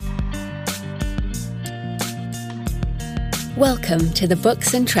Welcome to the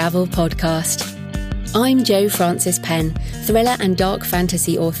Books and Travel podcast. I'm Jo Frances Penn, thriller and dark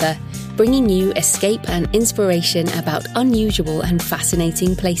fantasy author, bringing you escape and inspiration about unusual and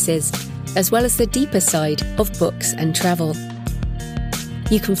fascinating places, as well as the deeper side of books and travel.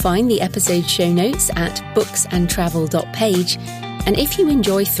 You can find the episode show notes at booksandtravel.page, and if you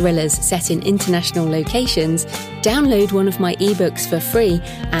enjoy thrillers set in international locations, download one of my ebooks for free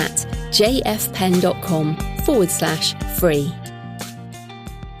at jfpenn.com/free.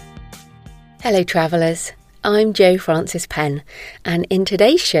 Hello travellers, I'm Jo Frances Penn, and in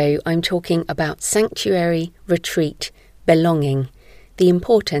today's show I'm talking about sanctuary, retreat, belonging, the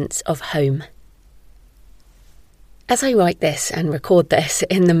importance of home. As I write this and record this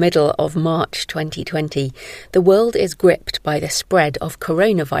in the middle of March 2020, the world is gripped by the spread of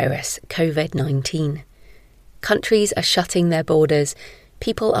coronavirus, COVID-19. Countries are shutting their borders,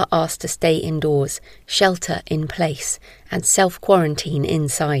 people are asked to stay indoors, shelter in place, and self-quarantine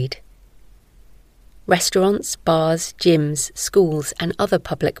inside. Restaurants, bars, gyms, schools, and other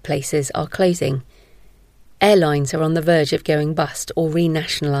public places are closing. Airlines are on the verge of going bust or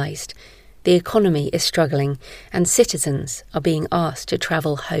renationalised. The economy is struggling, and citizens are being asked to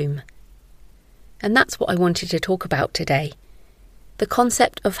travel home. And that's what I wanted to talk about today. The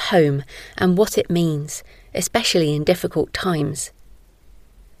concept of home and what it means, especially in difficult times.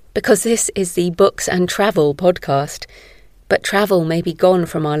 Because this is the Books and Travel podcast, but travel may be gone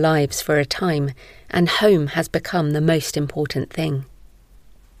from our lives for a time, and home has become the most important thing.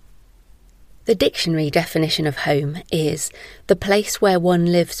 The dictionary definition of home is the place where one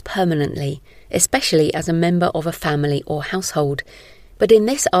lives permanently, especially as a member of a family or household. But in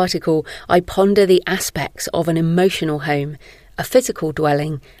this article, I ponder the aspects of an emotional home, a physical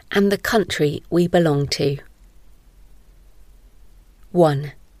dwelling, and the country we belong to.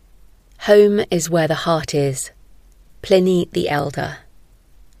 1. Home is where the heart is. Pliny the Elder.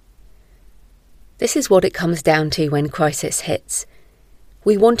 This is what it comes down to when crisis hits.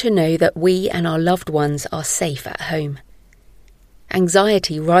 We want to know that we and our loved ones are safe at home.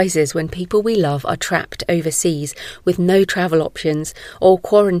 Anxiety rises when people we love are trapped overseas with no travel options or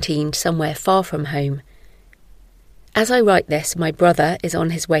quarantined somewhere far from home. As I write this, my brother is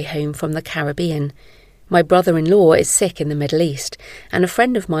on his way home from the Caribbean. My brother-in-law is sick in the Middle East, and a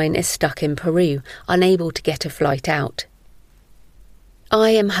friend of mine is stuck in Peru, unable to get a flight out.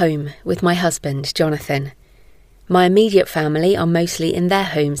 I am home with my husband, Jonathan. My immediate family are mostly in their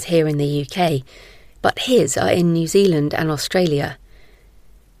homes here in the UK, but his are in New Zealand and Australia.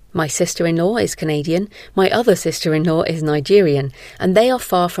 My sister-in-law is Canadian, my other sister-in-law is Nigerian, and they are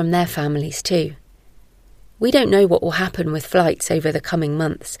far from their families too. We don't know what will happen with flights over the coming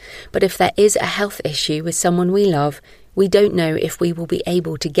months, but if there is a health issue with someone we love, we don't know if we will be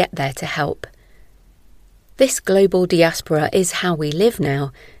able to get there to help. This global diaspora is how we live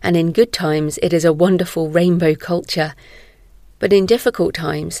now, and in good times it is a wonderful rainbow culture. But in difficult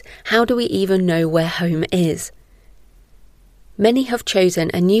times, how do we even know where home is? Many have chosen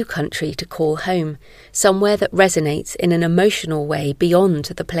a new country to call home, somewhere that resonates in an emotional way beyond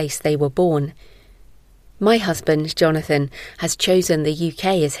the place they were born. My husband, Jonathan, has chosen the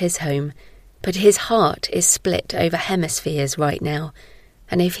UK as his home, but his heart is split over hemispheres right now.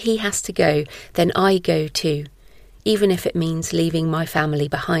 And if he has to go, then I go too, even if it means leaving my family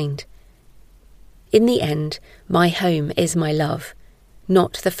behind. In the end, my home is my love,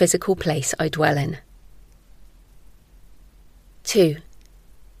 not the physical place I dwell in. 2.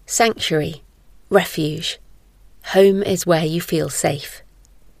 Sanctuary, refuge. Home is where you feel safe.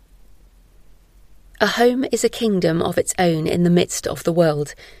 A home is a kingdom of its own in the midst of the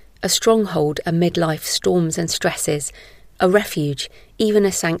world, a stronghold amid life's storms and stresses, a refuge, even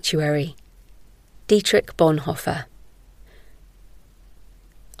a sanctuary. Dietrich Bonhoeffer.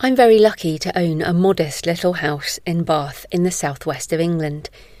 I'm very lucky to own a modest little house in Bath in the southwest of England.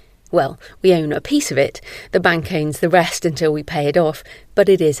 Well, we own a piece of it, the bank owns the rest until we pay it off, but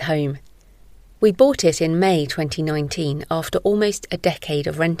it is home. We bought it in May 2019 after almost a decade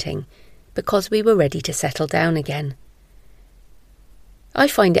of renting, because we were ready to settle down again. I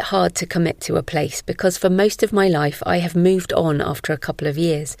find it hard to commit to a place because for most of my life I have moved on after a couple of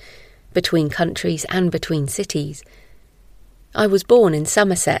years, between countries and between cities. I was born in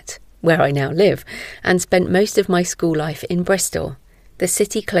Somerset, where I now live, and spent most of my school life in Bristol, the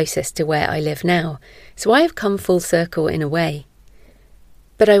city closest to where I live now, so I have come full circle in a way.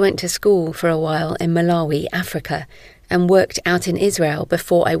 But I went to school for a while in Malawi, Africa, and worked out in Israel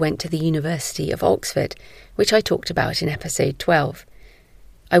before I went to the University of Oxford, which I talked about in episode 12.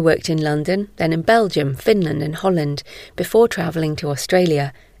 I worked in London, then in Belgium, Finland and Holland, before travelling to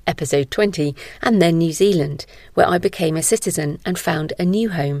Australia, episode 20, and then New Zealand, where I became a citizen and found a new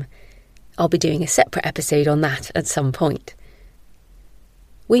home. I'll be doing a separate episode on that at some point.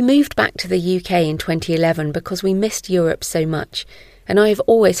 We moved back to the UK in 2011 because we missed Europe so much, and I have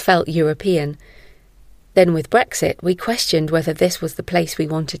always felt European. Then with Brexit, we questioned whether this was the place we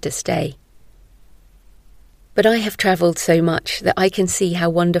wanted to stay. But I have travelled so much that I can see how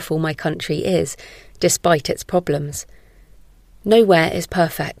wonderful my country is, despite its problems. Nowhere is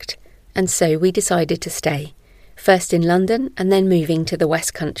perfect, and so we decided to stay, first in London and then moving to the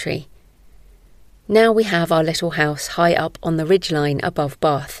West Country. Now we have our little house high up on the ridgeline above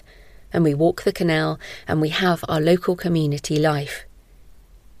Bath, and we walk the canal and we have our local community life.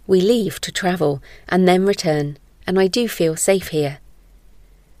 We leave to travel and then return, and I do feel safe here.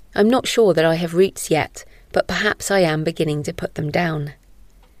 I'm not sure that I have roots yet, but perhaps I am beginning to put them down.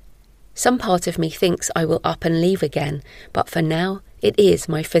 Some part of me thinks I will up and leave again, but for now it is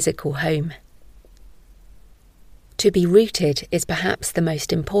my physical home. To be rooted is perhaps the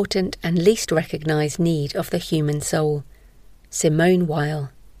most important and least recognised need of the human soul. Simone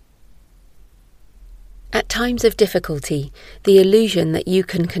Weil. At times of difficulty, the illusion that you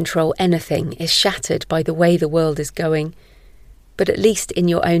can control anything is shattered by the way the world is going. But at least in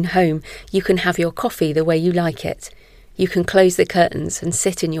your own home, you can have your coffee the way you like it. You can close the curtains and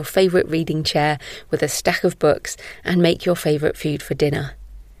sit in your favourite reading chair with a stack of books and make your favourite food for dinner.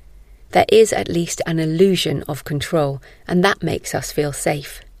 There is at least an illusion of control, and that makes us feel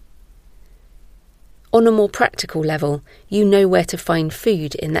safe. On a more practical level, you know where to find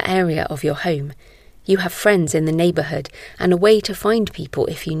food in the area of your home. You have friends in the neighbourhood and a way to find people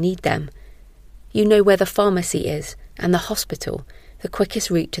if you need them. You know where the pharmacy is and the hospital, the quickest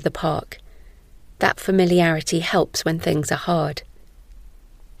route to the park. That familiarity helps when things are hard.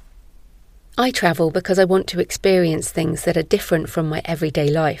 I travel because I want to experience things that are different from my everyday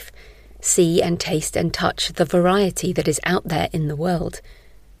life, see and taste and touch the variety that is out there in the world.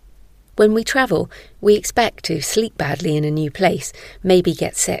 When we travel, we expect to sleep badly in a new place, maybe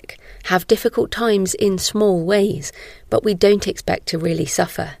get sick, have difficult times in small ways, but we don't expect to really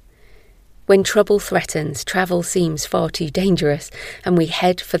suffer. When trouble threatens, travel seems far too dangerous, and we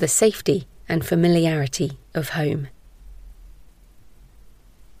head for the safety and familiarity of home.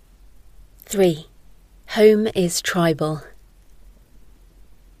 3. Home is tribal.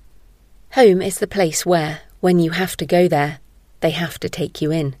 Home is the place where, when you have to go there, they have to take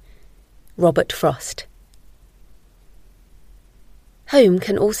you in. Robert Frost. Home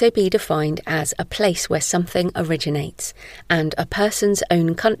can also be defined as a place where something originates, and a person's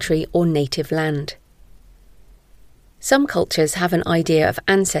own country or native land. Some cultures have an idea of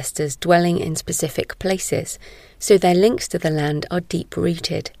ancestors dwelling in specific places, so their links to the land are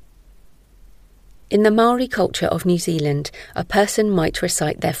deep-rooted. In the Maori culture of New Zealand, a person might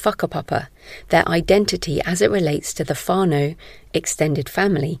recite their whakapapa, their identity as it relates to the whānau, extended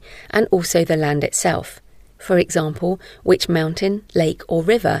family, and also the land itself. For example, which mountain, lake or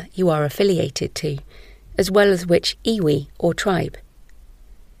river you are affiliated to, as well as which iwi or tribe.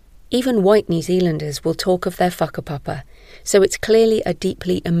 Even white New Zealanders will talk of their whakapapa, so it's clearly a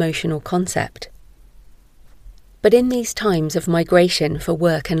deeply emotional concept. But in these times of migration for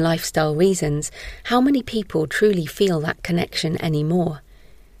work and lifestyle reasons, how many people truly feel that connection anymore?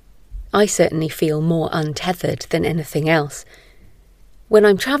 I certainly feel more untethered than anything else. When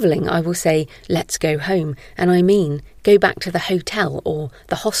I'm travelling, I will say, let's go home, and I mean, go back to the hotel or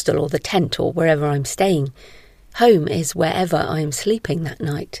the hostel or the tent or wherever I'm staying. Home is wherever I am sleeping that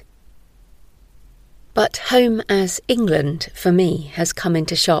night. But home as England, for me, has come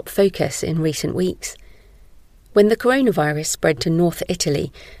into sharp focus in recent weeks. When the coronavirus spread to North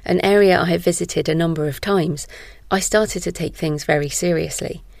Italy, an area I have visited a number of times, I started to take things very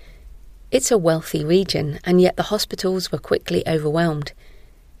seriously. It's a wealthy region, and yet the hospitals were quickly overwhelmed.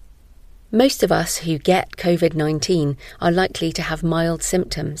 Most of us who get COVID-19 are likely to have mild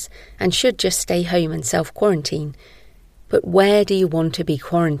symptoms and should just stay home and self-quarantine. But where do you want to be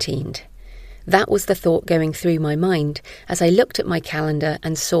quarantined? That was the thought going through my mind as I looked at my calendar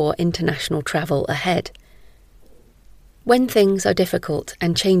and saw international travel ahead. When things are difficult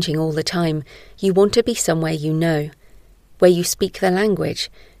and changing all the time, you want to be somewhere you know, where you speak the language,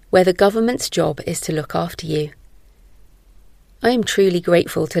 where the government's job is to look after you. I am truly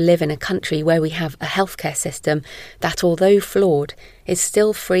grateful to live in a country where we have a healthcare system that, although flawed, is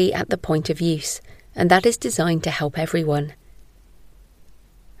still free at the point of use, and that is designed to help everyone.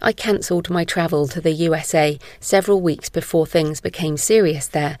 I cancelled my travel to the USA several weeks before things became serious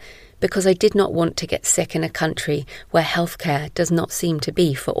there, because I did not want to get sick in a country where healthcare does not seem to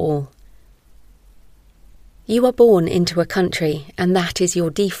be for all. You are born into a country, and that is your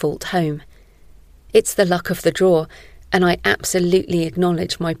default home. It's the luck of the draw, and I absolutely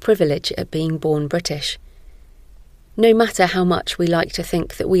acknowledge my privilege at being born British. No matter how much we like to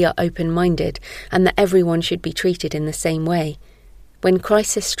think that we are open-minded and that everyone should be treated in the same way, when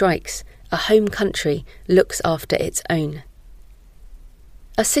crisis strikes, a home country looks after its own.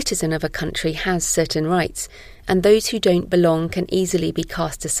 A citizen of a country has certain rights, and those who don't belong can easily be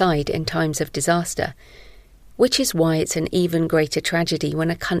cast aside in times of disaster, which is why it's an even greater tragedy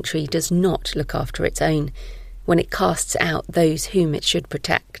when a country does not look after its own, when it casts out those whom it should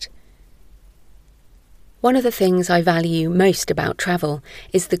protect. One of the things I value most about travel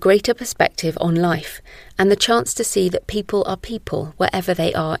is the greater perspective on life and the chance to see that people are people wherever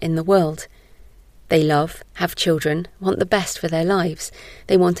they are in the world. They love, have children, want the best for their lives,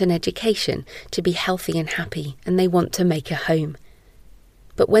 they want an education, to be healthy and happy, and they want to make a home.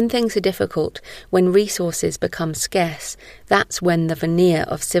 But when things are difficult, when resources become scarce, that's when the veneer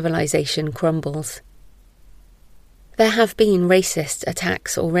of civilization crumbles. There have been racist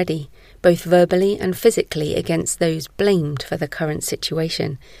attacks already, both verbally and physically, against those blamed for the current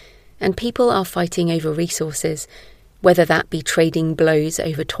situation, and people are fighting over resources, whether that be trading blows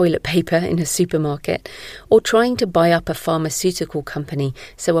over toilet paper in a supermarket or trying to buy up a pharmaceutical company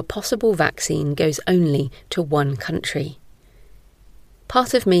so a possible vaccine goes only to one country.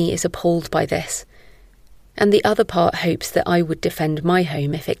 Part of me is appalled by this, and the other part hopes that I would defend my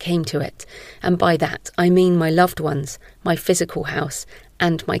home if it came to it, and by that I mean my loved ones, my physical house,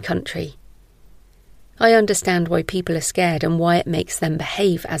 and my country. I understand why people are scared and why it makes them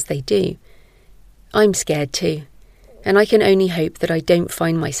behave as they do. I'm scared too, and I can only hope that I don't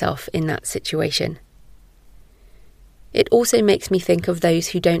find myself in that situation. It also makes me think of those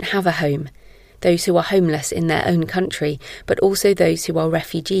who don't have a home, those who are homeless in their own country, but also those who are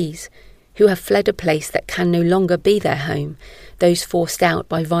refugees, who have fled a place that can no longer be their home, those forced out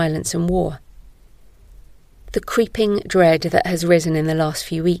by violence and war. The creeping dread that has risen in the last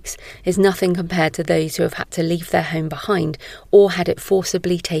few weeks is nothing compared to those who have had to leave their home behind or had it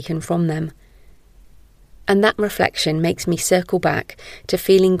forcibly taken from them. And that reflection makes me circle back to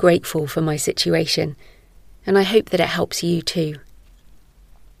feeling grateful for my situation, and I hope that it helps you too.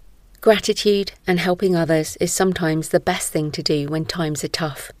 Gratitude and helping others is sometimes the best thing to do when times are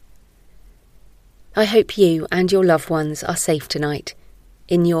tough. I hope you and your loved ones are safe tonight,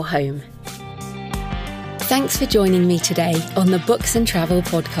 in your home. Thanks for joining me today on the Books and Travel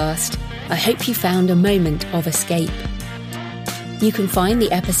podcast. I hope you found a moment of escape. You can find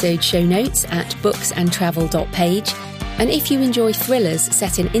the episode show notes at booksandtravel.page, and if you enjoy thrillers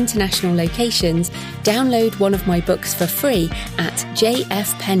set in international locations, download one of my books for free at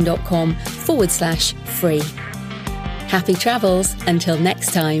jfpen.com/free. Happy travels until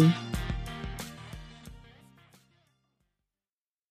next time.